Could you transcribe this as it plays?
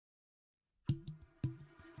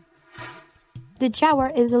The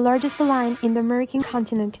jaguar is the largest feline in the American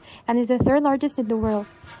continent and is the third largest in the world.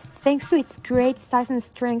 Thanks to its great size and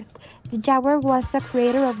strength, the jaguar was a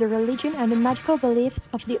creator of the religion and the magical beliefs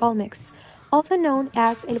of the Olmecs. Also known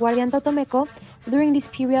as El Guardián Totomeco, during this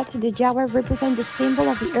period the jaguar represents the symbol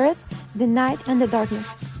of the earth, the night and the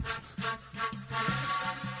darkness,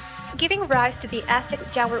 giving rise to the Aztec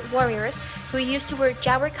jaguar warriors who used to wear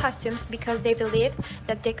jaguar costumes because they believed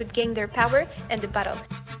that they could gain their power in the battle.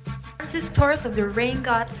 Ancestors of the rain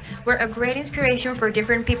gods were a great inspiration for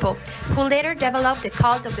different people, who later developed the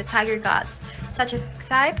cult of the tiger gods, such as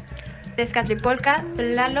Xipe, Tezcatlipoca,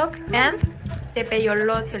 Tlaloc, and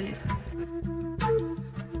Tepeyolotl.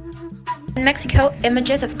 In Mexico,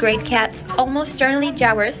 images of great cats, almost certainly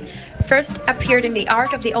jaguars, first appeared in the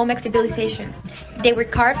art of the Olmec civilization. They were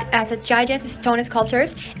carved as giant stone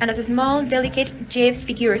sculptures and as small, delicate jade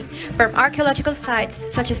figures from archaeological sites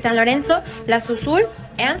such as San Lorenzo, La Susul,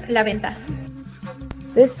 and La Venta.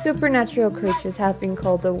 These supernatural creatures have been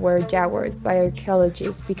called the were-jaguars by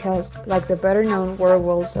archaeologists because, like the better-known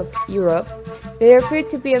werewolves of Europe, they appear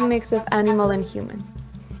to be a mix of animal and human.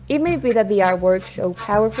 It may be that the artwork show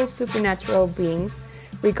powerful supernatural beings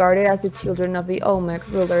regarded as the children of the Olmec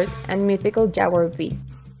rulers and mythical jaguar beasts.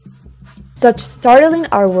 Such startling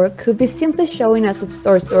artwork could be simply showing as a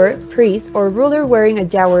sorcerer, priest, or ruler wearing a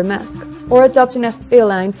jaguar mask, or adopting a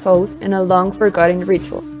feline pose in a long-forgotten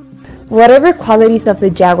ritual. Whatever qualities of the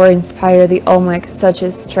jaguar inspire the Olmec, such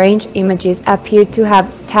as strange images appear to have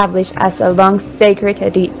established as a long sacred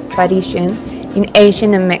tradition in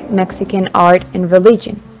Asian and Mexican art and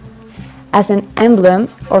religion, as an emblem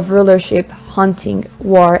of rulership, hunting,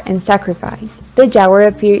 war, and sacrifice. The jaguar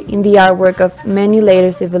appeared in the artwork of many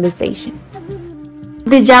later civilizations.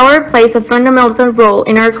 The jaguar plays a fundamental role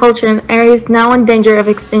in our culture and is now in danger of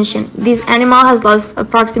extinction. This animal has lost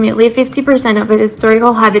approximately 50% of its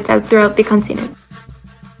historical habitat throughout the continent.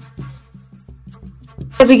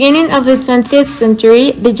 At the beginning of the 20th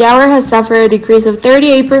century, the jaguar has suffered a decrease of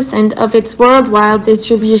 38% of its worldwide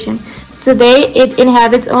distribution. Today, it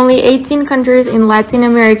inhabits only 18 countries in Latin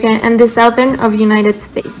America and the southern of the United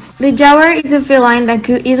States. The jaguar is a feline that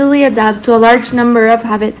could easily adapt to a large number of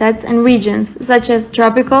habitats and regions, such as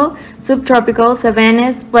tropical, subtropical,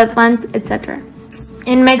 savannas, wetlands, etc.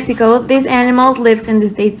 In Mexico, this animal lives in the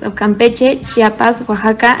states of Campeche, Chiapas,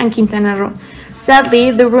 Oaxaca, and Quintana Roo.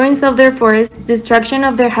 Sadly, the ruins of their forests, destruction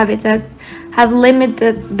of their habitats, have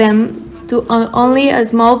limited them to only a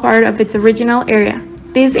small part of its original area.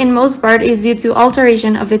 This in most part is due to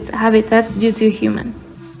alteration of its habitat due to humans.